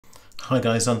Hi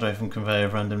guys, Andre from Conveyor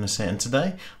of Randomness here, and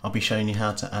today I'll be showing you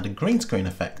how to add a green screen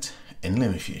effect in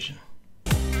Lumafusion.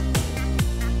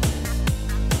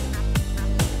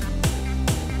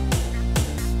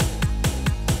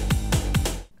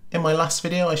 In my last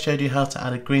video I showed you how to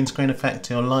add a green screen effect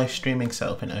to your live streaming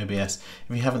setup in OBS.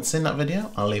 If you haven't seen that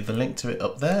video, I'll leave the link to it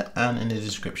up there and in the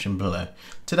description below.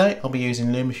 Today I'll be using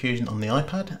Lumafusion on the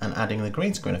iPad and adding the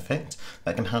green screen effect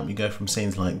that can help you go from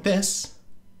scenes like this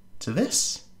to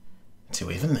this to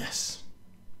even this.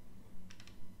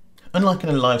 Unlike in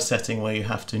a live setting where you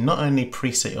have to not only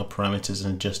preset your parameters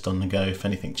and adjust on the go if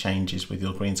anything changes with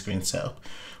your green screen setup,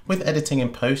 with editing in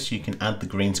post you can add the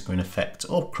green screen effect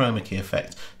or chroma key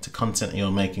effect to content that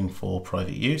you're making for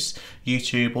private use,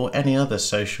 YouTube or any other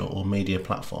social or media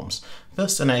platforms,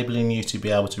 thus enabling you to be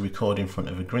able to record in front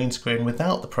of a green screen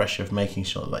without the pressure of making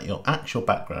sure that your actual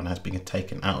background has been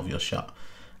taken out of your shot,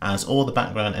 as all the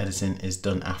background editing is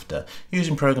done after,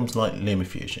 using programs like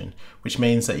Lumafusion, which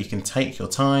means that you can take your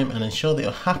time and ensure that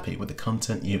you're happy with the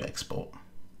content you export.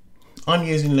 I'm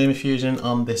using Lumafusion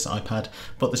on this iPad,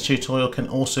 but this tutorial can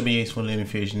also be used for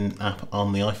Lumafusion app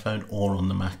on the iPhone or on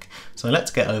the Mac. So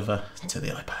let's get over to the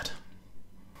iPad.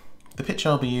 The picture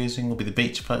I'll be using will be the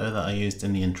beach photo that I used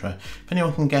in the intro. If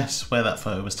anyone can guess where that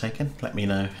photo was taken, let me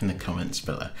know in the comments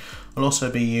below. I'll also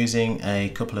be using a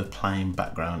couple of plain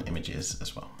background images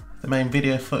as well. The main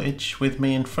video footage with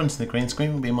me in front of the green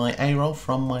screen will be my A-roll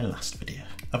from my last video.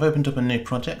 I've opened up a new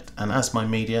project, and as my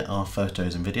media are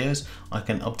photos and videos, I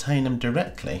can obtain them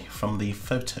directly from the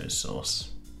photo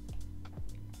source.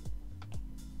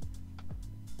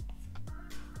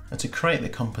 And to create the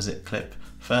composite clip,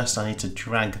 first I need to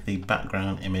drag the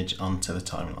background image onto the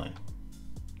timeline.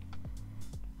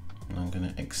 And I'm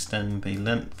going to extend the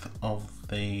length of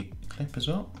the clip as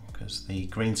well, because the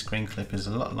green screen clip is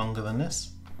a lot longer than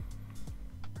this.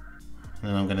 And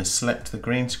then I'm going to select the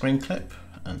green screen clip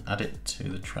and add it to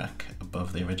the track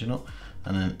above the original,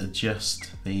 and then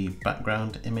adjust the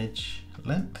background image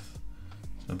length,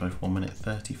 so both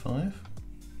 1:35.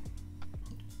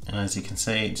 And as you can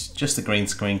see, it's just the green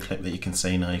screen clip that you can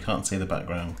see now. You can't see the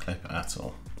background clip at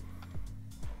all.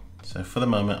 So for the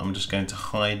moment I'm just going to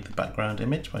hide the background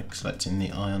image by selecting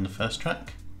the eye on the first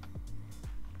track,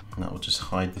 and that will just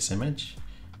hide this image.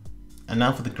 And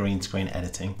now for the green screen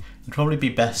editing. It'd probably be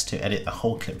best to edit the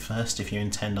whole clip first if you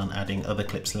intend on adding other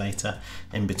clips later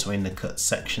in between the cut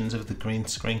sections of the green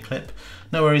screen clip.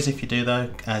 No worries if you do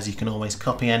though, as you can always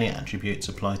copy any attributes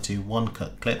applied to one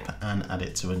cut clip and add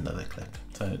it to another clip.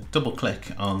 So double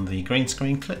click on the green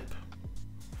screen clip,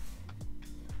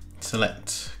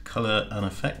 select color and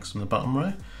effects from the bottom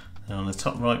row, and on the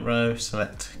top right row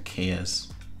select keyers.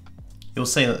 You'll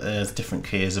see that there's different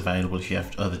keys available if you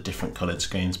have other different coloured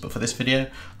screens, but for this video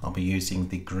I'll be using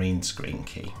the green screen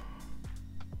key.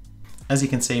 As you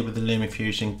can see with the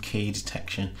Lumafusion key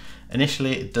detection,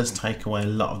 initially it does take away a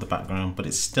lot of the background, but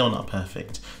it's still not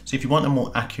perfect. So if you want a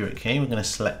more accurate key, we're going to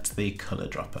select the colour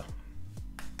dropper.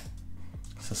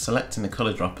 So selecting the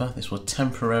colour dropper, this will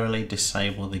temporarily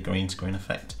disable the green screen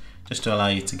effect, just to allow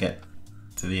you to get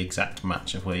to the exact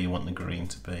match of where you want the green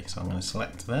to be. So I'm going to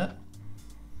select there.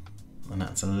 And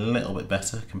that's a little bit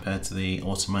better compared to the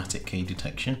automatic key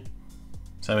detection.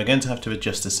 So we're going to have to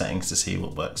adjust the settings to see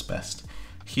what works best.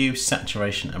 Hue,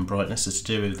 saturation and brightness is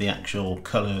to do with the actual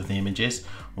colour of the images,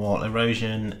 while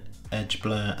erosion, edge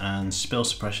blur and spill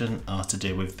suppression are to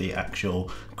do with the actual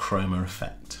chroma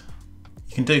effect.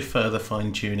 You can do further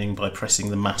fine tuning by pressing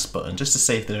the mask button just to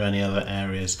see if there are any other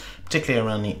areas, particularly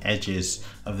around the edges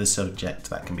of the subject,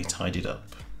 that can be tidied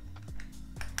up.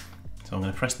 So I'm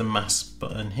going to press the mask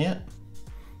button here.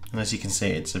 And as you can see,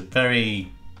 it's a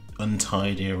very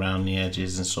untidy around the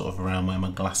edges and sort of around where my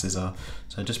glasses are.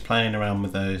 So just playing around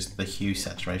with those, the hue,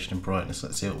 saturation and brightness.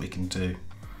 Let's see what we can do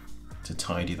to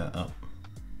tidy that up.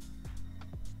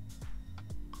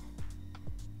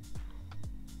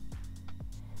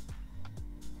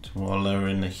 So while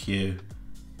lowering the hue,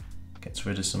 gets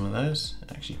rid of some of those.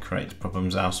 It actually creates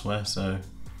problems elsewhere. So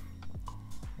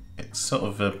it's sort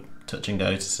of a touch and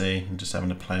go to see, and just having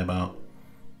to play about.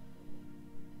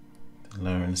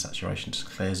 Lowering the saturation just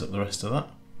clears up the rest of that.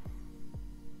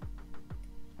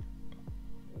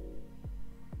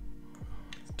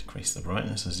 Decrease the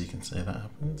brightness, as you can see that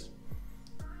happens.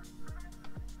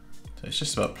 So it's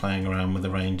just about playing around with the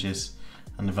ranges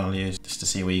and the values just to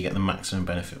see where you get the maximum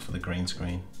benefit for the green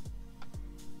screen.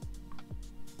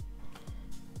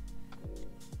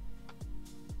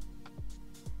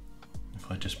 If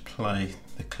I just play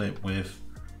the clip with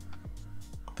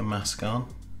the mask on,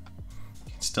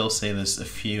 still see there's a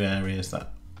few areas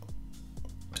that,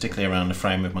 particularly around the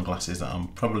frame of my glasses, that I'm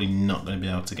probably not going to be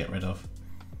able to get rid of.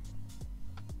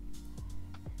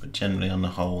 but generally on the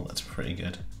whole that's pretty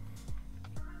good.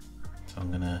 So I'm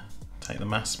going to take the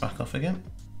mask back off again,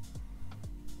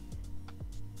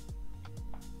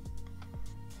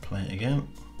 play it again.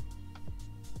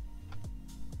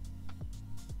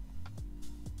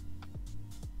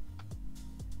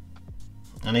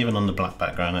 And even on the black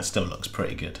background it still looks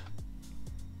pretty good.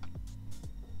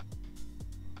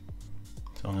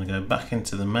 So I'm going to go back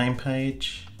into the main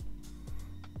page,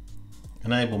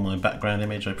 enable my background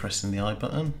image by pressing the I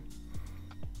button,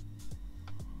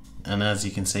 and as you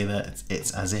can see there,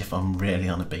 it's as if I'm really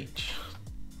on a beach.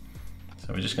 So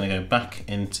we're just going to go back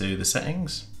into the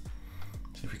settings,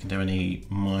 see if we can do any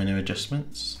minor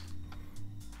adjustments.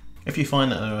 If you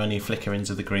find that there are any flickerings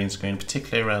of the green screen,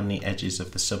 particularly around the edges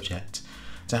of the subject,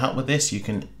 to help with this you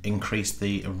can increase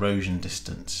the erosion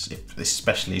distance. This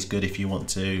especially is good if you want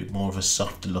to more of a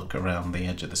soft look around the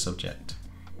edge of the subject.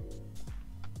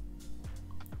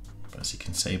 But as you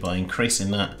can see, by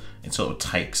increasing that, it sort of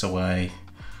takes away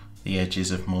the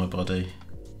edges of my body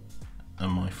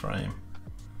and my frame.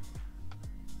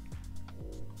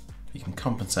 You can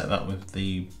compensate that with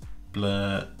the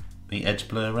edge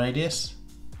blur radius.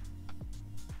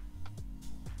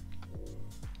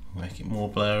 Make it more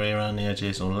blurry around the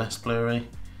edges or less blurry,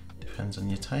 depends on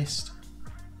your taste.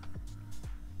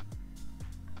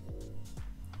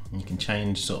 And you can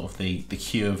change sort of the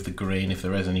hue of the green if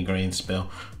there is any green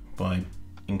spill by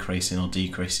increasing or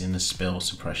decreasing the spill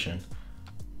suppression.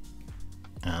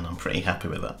 And I'm pretty happy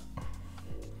with that.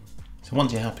 So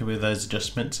once you're happy with those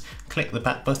adjustments, click the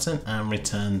back button and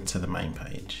return to the main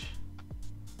page.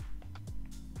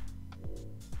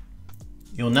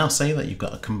 You'll now see that you've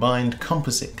got a combined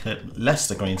composite clip less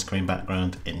the green screen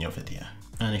background in your video.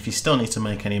 And if you still need to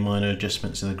make any minor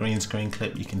adjustments to the green screen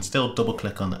clip, you can still double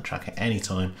click on that track at any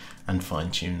time and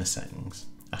fine tune the settings.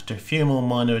 After a few more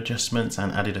minor adjustments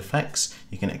and added effects,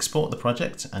 you can export the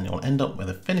project and you'll end up with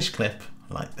a finished clip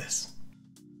like this.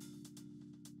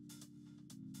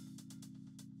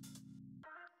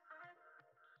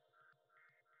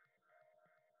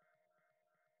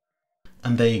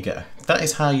 And there you go. That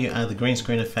is how you add the green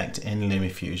screen effect in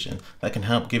Lumafusion. That can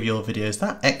help give your videos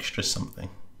that extra something.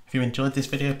 If you enjoyed this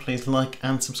video, please like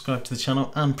and subscribe to the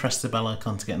channel and press the bell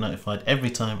icon to get notified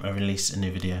every time I release a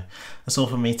new video. That's all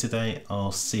from me today.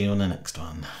 I'll see you on the next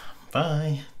one.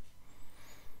 Bye.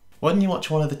 Why don't you watch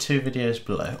one of the two videos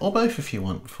below, or both if you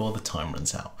want, before the time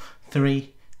runs out.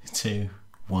 3, 2,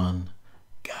 1.